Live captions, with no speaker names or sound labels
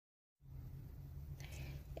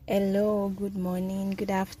Hello, good morning, good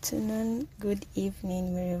afternoon, good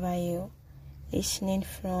evening, wherever you're listening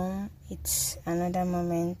from. It's another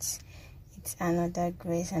moment, it's another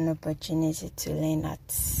grace and opportunity to learn at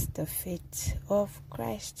the feet of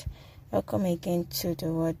Christ. Welcome again to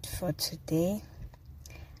the word for today.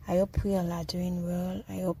 I hope we all are doing well.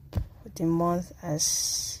 I hope the month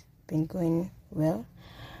has been going well.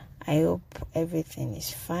 I hope everything is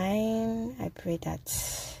fine. I pray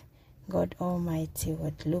that God Almighty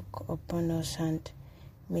would look upon us and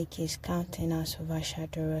make His countenance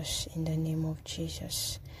overshadow us in the name of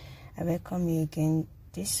Jesus. I welcome you again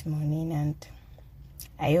this morning, and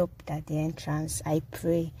I hope that I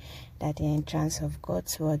pray that the entrance of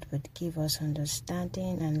God's word would give us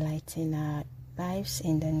understanding and lighten our lives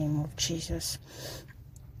in the name of Jesus.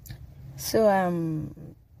 So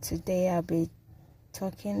today I'll be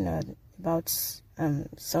talking about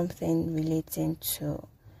something relating to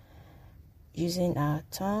using our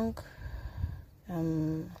tongue,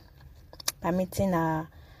 permitting our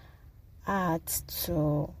heart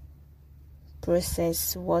to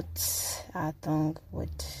process what our tongue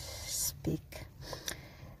would speak.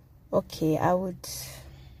 I said I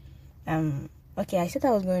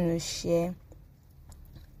was going to share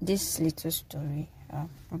this little story,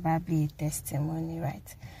 probably a testimony,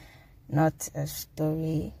 right? Not a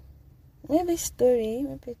story. Maybe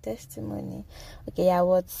testimony. I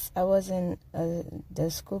was in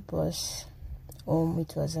the school bus home.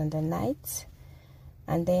 It was on the night,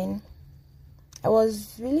 and then I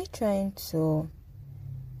was really trying to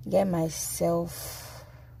get myself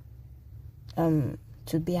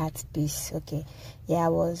to be at peace. I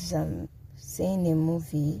was seeing a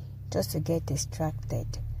movie just to get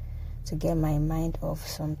distracted, to get my mind off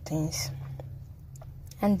some things,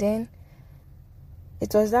 and then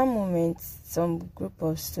it was that moment some group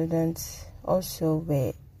of students also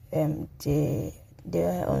were they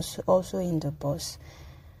were also in the bus,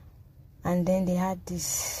 and then they had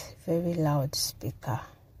this very loud speaker.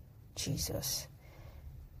 Jesus,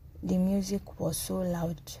 the music was so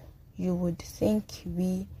loud you would think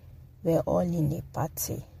we were all in a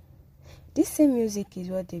party. This same music is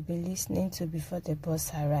what they've been listening to before the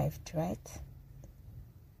bus arrived, right?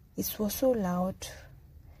 It was so loud.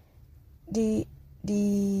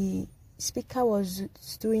 The speaker was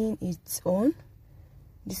doing its own.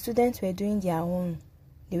 The students were doing their own.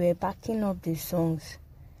 They were backing up the songs.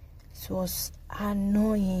 It was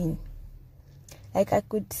annoying. I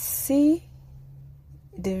could see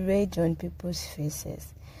the rage on people's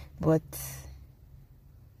faces, but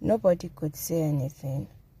nobody could say anything.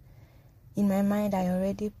 In my mind, I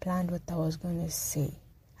already planned what I was going to say.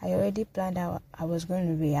 I already planned how I was going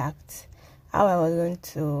to react, how I was going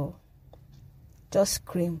to just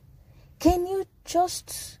scream, "Can you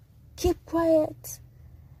just keep quiet?"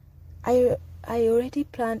 I already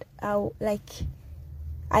planned how,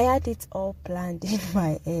 I had it all planned in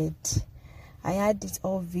my head. I had it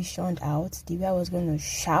all visioned out, the way I was going to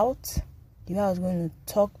shout, the way I was going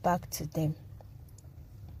to talk back to them.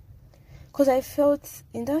 Because I felt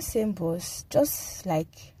in that same bus, just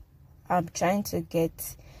like I'm trying to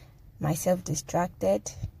get myself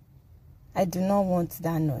distracted, I do not want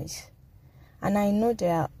that noise. And I know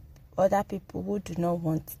there are other people who do not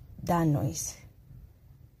want that noise.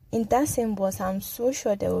 In that same bus, I'm so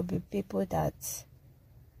sure there will be people that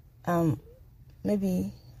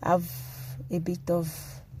maybe have a bit of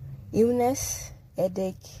illness,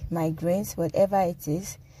 headache, migraines, whatever it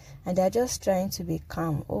is, and they're just trying to be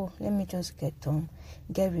calm. Oh, let me just get home,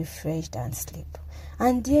 get refreshed and sleep.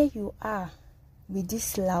 And there you are with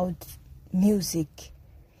this loud music.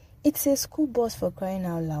 It's a school bus, for crying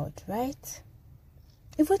out loud, right?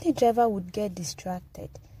 Even the driver would get distracted.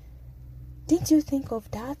 Didn't you think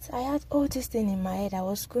of that? I had all this thing in my head. I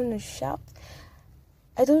was going to shout.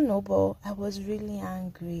 I don't know, but I was really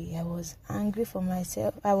angry. I was angry for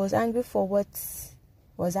myself. I was angry for what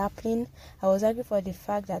was happening. I was angry for the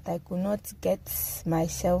fact that I could not get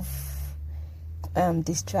myself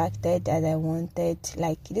distracted as I wanted.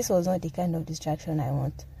 This was not the kind of distraction I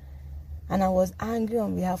want. And I was angry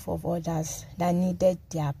on behalf of others that needed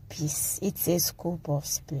their peace. It's a school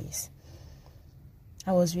bus place.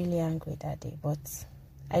 I was really angry that day, but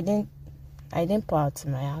I didn't pour out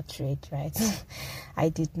my outrage, right? I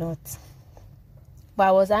did not. But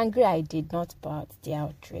I was angry. I did not pour out the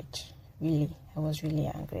outrage. Really, I was really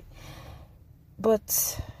angry.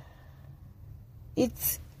 But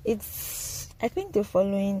it's. I think the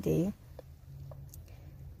following day,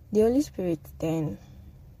 the Holy Spirit then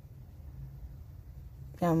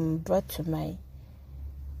brought to my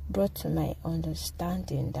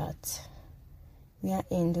understanding that we are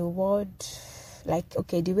in the world,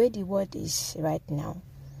 the way the world is right now,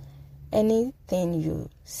 anything you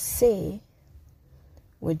say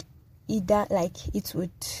would either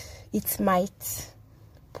it might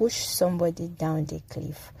push somebody down the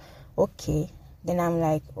cliff. Okay, then I'm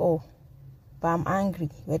like, oh, but I'm angry.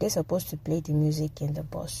 Were they supposed to play the music in the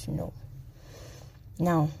bus? No.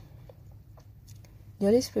 Now, the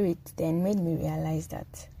Holy Spirit then made me realize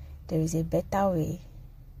that there is a better way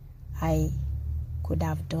I could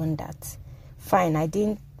have done that. Fine, I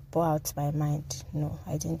didn't pour out my mind. No,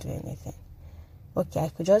 I didn't do anything. Okay, I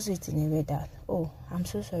could just do it in a way that, oh, I'm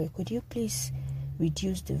so sorry. Could you please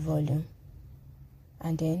reduce the volume?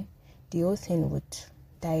 And then the whole thing would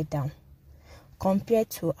die down. Compared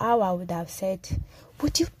to how I would have said,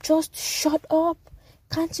 would you just shut up?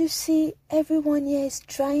 Can't you see everyone here is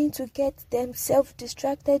trying to get themselves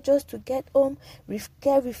distracted just to get home,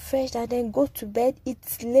 get refreshed, and then go to bed?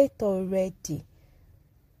 It's late already.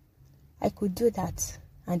 I could do that,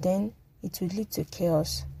 and then it would lead to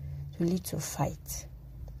chaos, it would lead to fight.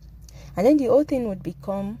 And then the whole thing would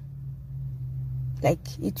become, like,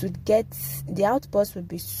 the outburst would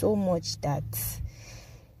be so much that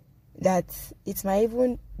it might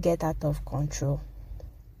even get out of control.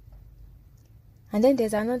 And then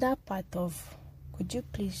there's another part of, could you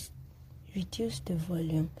please reduce the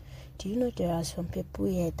volume? Do you know there are some people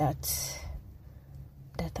here that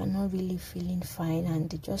are not really feeling fine and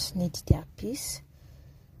they just need their peace?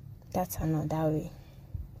 That's another way.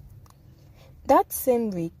 That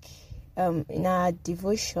same week, in our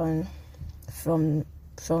devotion from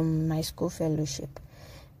my school fellowship,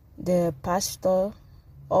 the pastor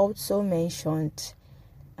also mentioned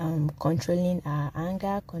controlling our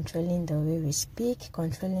anger, controlling the way we speak,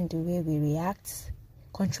 controlling the way we react,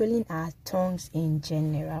 controlling our tongues in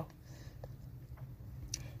general.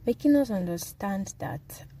 Making us understand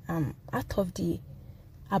that out of the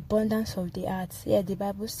abundance of the heart, the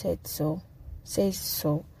Bible says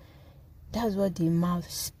so. That's what the mouth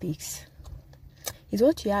speaks. It's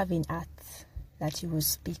what you have in heart that you will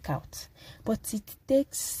speak out. But it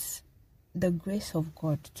takes the grace of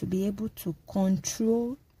God to be able to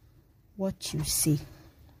control what you say.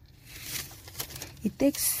 It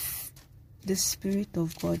takes the Spirit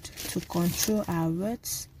of God to control our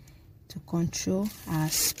words, to control our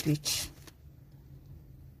speech.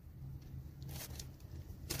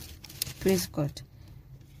 Praise God.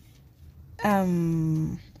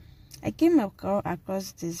 I came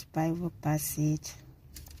across this Bible passage.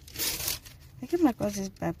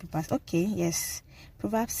 Okay, yes.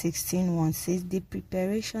 Proverbs 16:1 says, the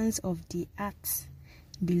preparations of the heart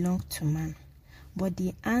belong to man, but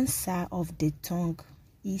the answer of the tongue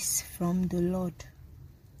is from the Lord.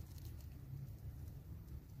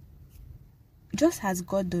 Just as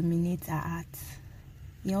God dominates our heart,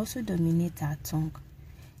 He also dominates our tongue.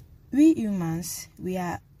 We humans, we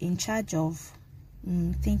are in charge of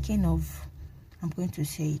thinking of, I'm going to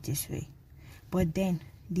say it this way, but then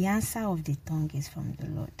the answer of the tongue is from the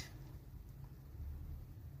Lord.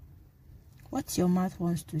 What your mouth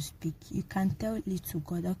wants to speak, you can tell it to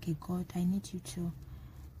God. Okay, God, I need you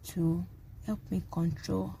to help me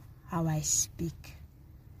control how I speak.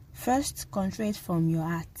 First, control it from your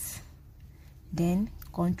heart. Then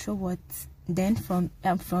control what. Then from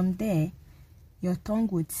there, your tongue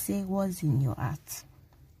would say what's in your heart.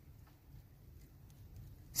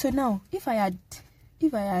 So now, if I had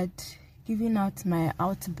given out my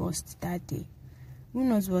outburst that day, who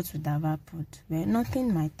knows what would have happened? Well,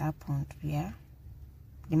 nothing might happen, yeah?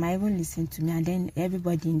 They might even listen to me, and then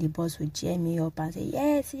everybody in the bus would cheer me up and say,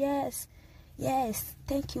 yes, yes, yes,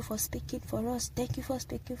 thank you for speaking for us, thank you for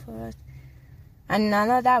speaking for us. And in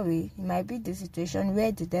another way, it might be the situation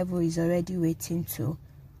where the devil is already waiting to,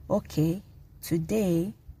 okay,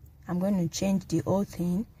 today, I'm going to change the whole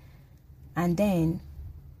thing, and then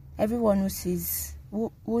everyone who sees,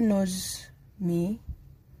 who knows me,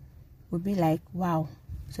 would be like, wow,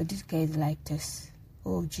 so this guy is like this.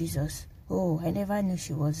 Oh, Jesus. Oh, I never knew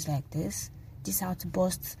she was like this. This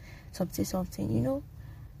outburst, something, you know.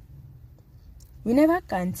 We never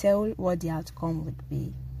can tell what the outcome would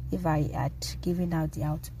be if I had given out the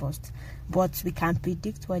outburst. But we can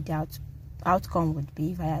predict what the outcome would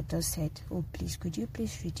be if I had just said, oh, please, could you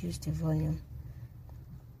please reduce the volume?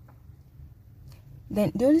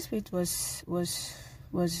 Then the Holy Spirit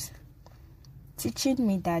was teaching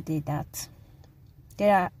me that day that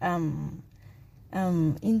there are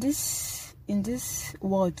in this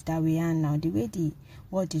world that we are now, the way the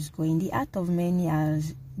world is going, the heart of many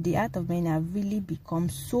have really become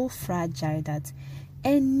so fragile that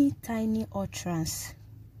any tiny utterance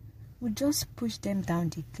would just push them down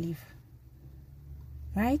the cliff.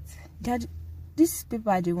 Right? These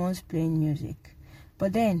people are the ones playing music,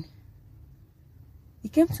 but then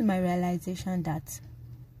it came to my realization that,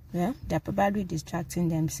 well, they're probably distracting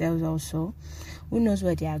themselves also. Who knows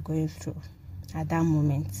what they are going through at that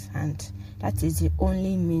moment? And that is the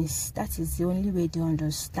only means, that is the only way they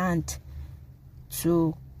understand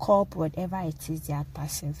to cope whatever it is they are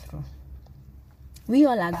passing through. We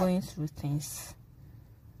all are going through things.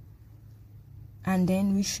 And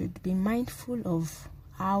then we should be mindful of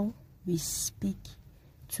how we speak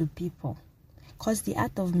to people. Because the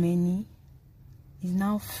heart of many is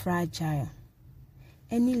now fragile.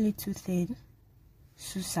 Any little thing,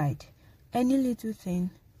 suicide. Any little thing,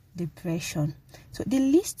 depression. So the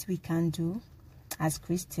least we can do as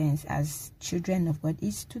Christians, as children of God,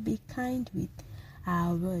 is to be kind with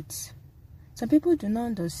our words. Some people do not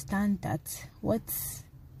understand that what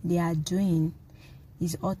they are doing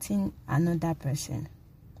is hurting another person.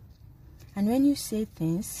 And when you say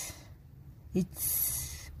things, it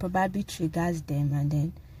probably triggers them, and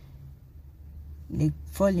then they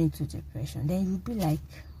fall into depression. Then you'll be like,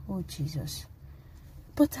 oh Jesus,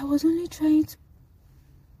 but I was only trying to...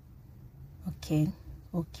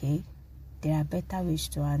 Okay, there are better ways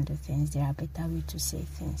to handle things. There are better ways to say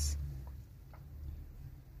things.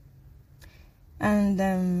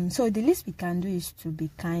 And so the least we can do is to be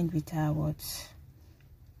kind with our words.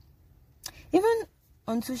 Even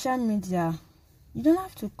on social media, you don't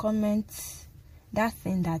have to comment that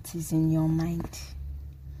thing that is in your mind.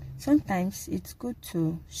 Sometimes it's good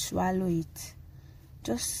to swallow it.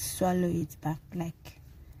 Just swallow it back. Like,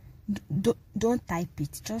 don't type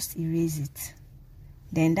it. Just erase it.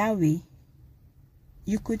 Then that way,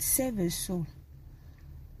 you could save a soul.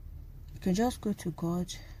 You can just go to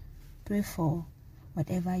God, pray for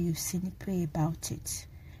whatever you've seen, pray about it.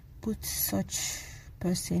 Put such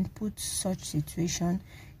person, put such situation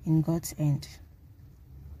in God's hand.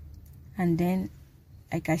 And then,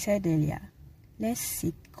 like I said earlier, let's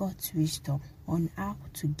seek God's wisdom on how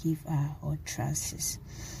to give our utterances.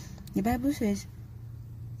 The Bible says,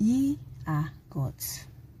 ye are gods,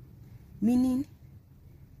 meaning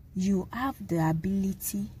you have the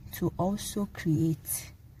ability to also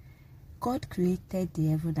create. God created the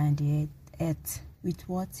heaven and the earth with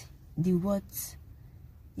what? The words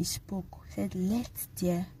he spoke. He said, let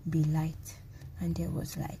there be light. And there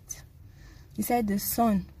was light. He said, the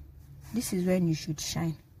sun, this is when you should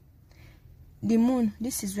shine. The moon,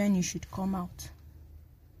 this is when you should come out.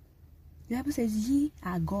 The Bible says, ye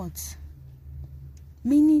are gods.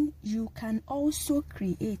 Meaning you can also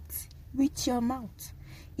create with your mouth.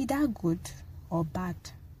 Either good or bad.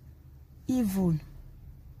 Evil.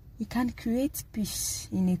 You can create peace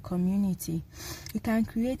in a community. You can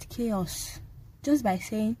create chaos just by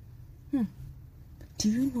saying, do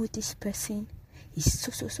you know this person is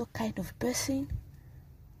so kind of person?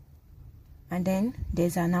 And then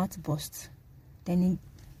there's an outburst. Then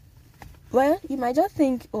you might just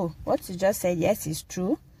think, oh, what you just said, yes, is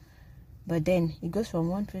true. But then it goes from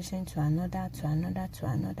one person to another, to another, to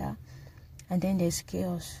another. And then there's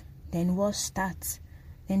chaos. Then war starts.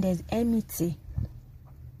 Then there's enmity.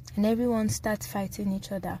 And everyone starts fighting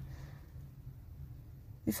each other.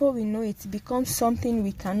 Before we know it, it becomes something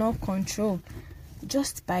we cannot control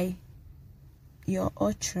just by your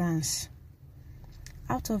utterance.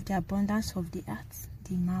 Out of the abundance of the heart,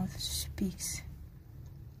 the mouth speaks.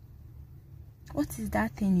 What is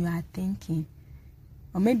that thing you are thinking?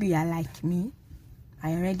 Or maybe you are like me.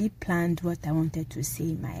 I already planned what I wanted to say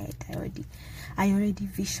in my head. I already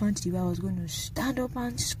visioned the way I was going to stand up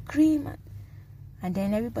and scream. And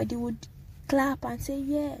then everybody would clap and say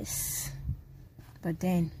yes. But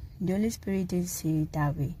then the Holy Spirit didn't say it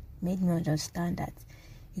that way. Made me understand that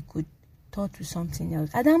it could turn to something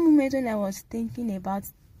else. At that moment when I was thinking about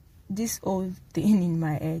this whole thing in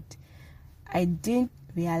my head, I didn't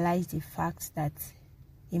realize the fact that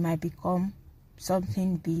it might become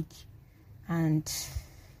something big and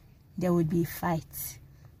there would be fights.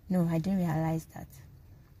 No, I didn't realize that.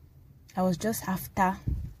 I was just after,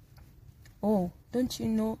 oh, don't you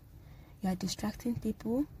know you are distracting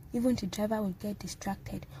people? Even the driver will get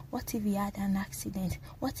distracted. What if he had an accident?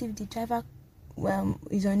 What if the driver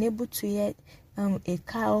is unable to hear a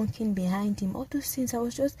car honking behind him? All those things, I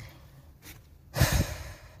was just...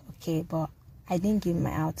 okay, but I didn't give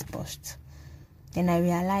my outburst. Then I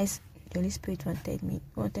realized the Holy Spirit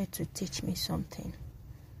wanted to teach me something.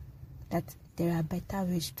 That there are better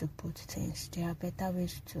ways to put things. There are better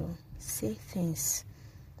ways to say things.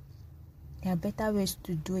 There are better ways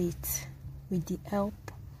to do it with the help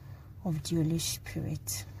of the Holy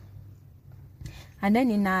Spirit. And then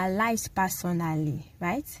in our lives personally,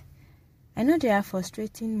 right? I know there are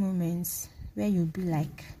frustrating moments where you'll be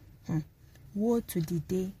like, woe to the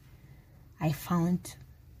day I found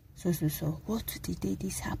So. What to the day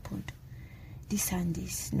this happened? This and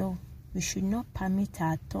this. No, we should not permit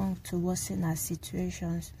our tongue to worsen our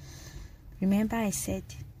situations. Remember I said,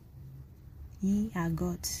 ye are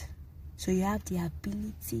gods. So you have the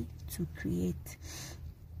ability to create.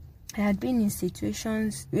 I had been in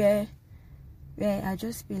situations where I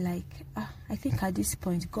just be like, I think at this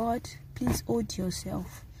point, God, please hold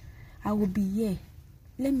yourself. I will be here.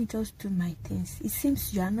 Let me just do my things. It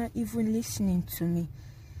seems you are not even listening to me.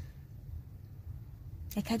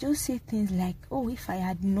 Like I just say things like, oh, if I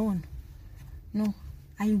had known, no,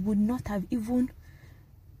 I would not have even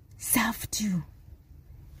served you.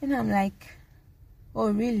 And I'm like,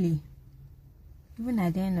 oh, really? Even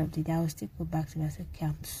at the end of the day, I will still go back to it and say, okay,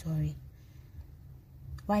 I'm sorry.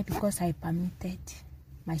 Why? Because I permitted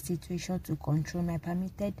my situation to control me. I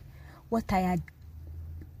permitted what I had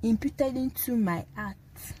imputed into my heart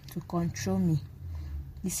to control me.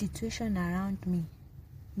 The situation around me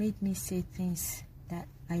made me say things that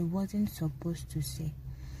I wasn't supposed to say.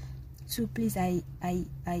 So please, I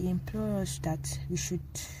implore us that we should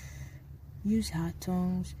use our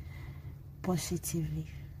tongues positively,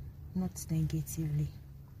 not negatively.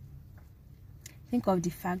 Think of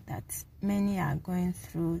the fact that many are going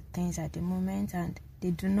through things at the moment and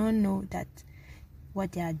they do not know that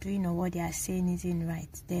what they are doing or what they are saying isn't right.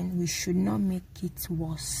 Then we should not make it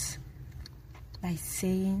worse by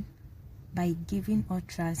giving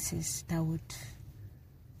utterances that would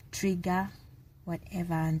trigger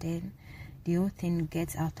whatever, and then the whole thing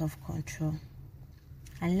gets out of control.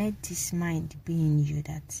 And let this mind be in you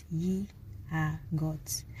that ye are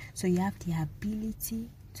gods. So you have the ability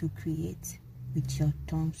to create with your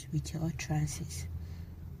tongues, with your utterances.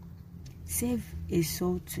 Save a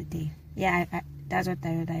soul today. Yeah, that's what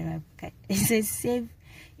I read. Okay. It says save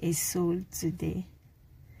a soul today.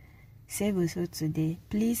 Save a soul today.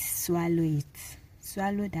 Please swallow it.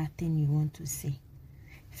 Swallow that thing you want to say.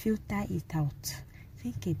 Filter it out.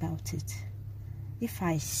 Think about it. If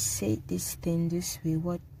I say this thing this way,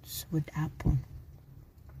 what would happen?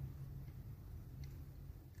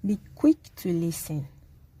 Be quick to listen.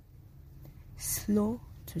 Slow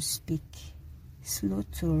to speak. Slow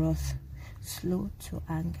to wrath. Slow to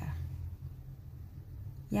anger.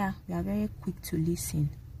 Yeah, we are very quick to listen.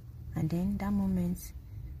 And then that moment,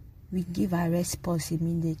 we give our response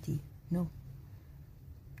immediately. No.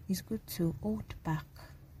 It's good to hold back.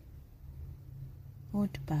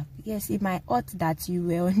 Hold back. Yes, it might hurt that you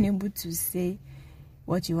were unable to say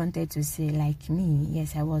what you wanted to say, like me.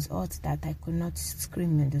 Yes, I was hurt that I could not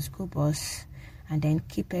scream in the school bus and then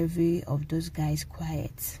keep every of those guys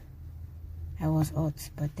quiet. I was hurt,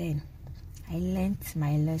 but then I learnt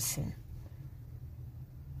my lesson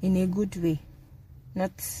in a good way,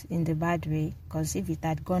 not in the bad way, because if it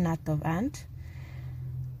had gone out of hand,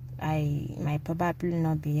 I might probably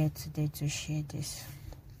not be here today to share this.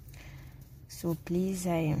 So please,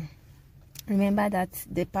 remember that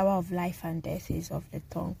the power of life and death is of the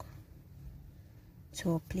tongue.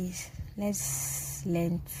 So please, let's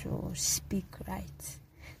learn to speak right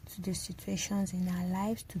to the situations in our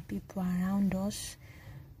lives, to people around us.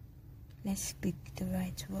 Let's speak the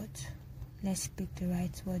right word. Let's speak the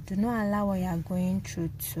right word. Do not allow what you are going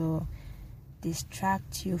through to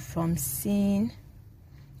distract you from seeing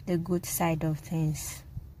the good side of things.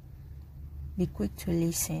 Be quick to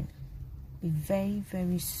listen. Be very,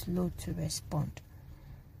 very slow to respond.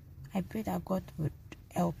 I pray that God would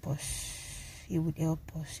help us. He would help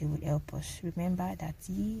us. He would help us. Remember that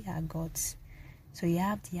ye are gods. So you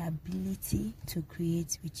have the ability to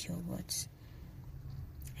create with your words.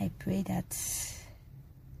 I pray that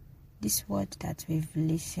this word that we've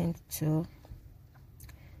listened to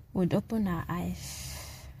would open our eyes,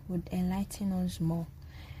 would enlighten us more,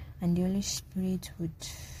 and the Holy Spirit would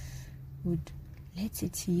let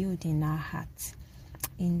it yield in our hearts.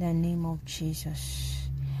 In the name of Jesus.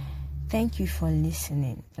 Thank you for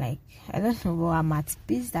listening. I don't know where I'm at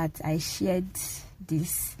peace that I shared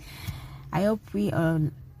this. I hope we all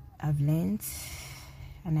have learned,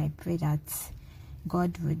 and I pray that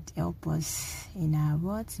God would help us in our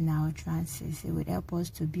words, in our utterances. It would help us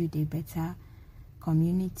to build a better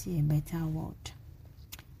community, a better world.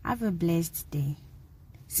 Have a blessed day.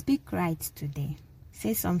 Speak right today.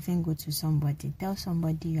 Say something good to somebody. Tell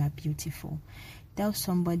somebody you are beautiful. Tell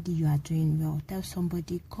somebody you are doing well. Tell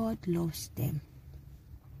somebody God loves them.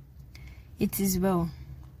 It is well.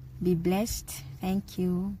 Be blessed. Thank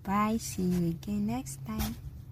you. Bye. See you again next time.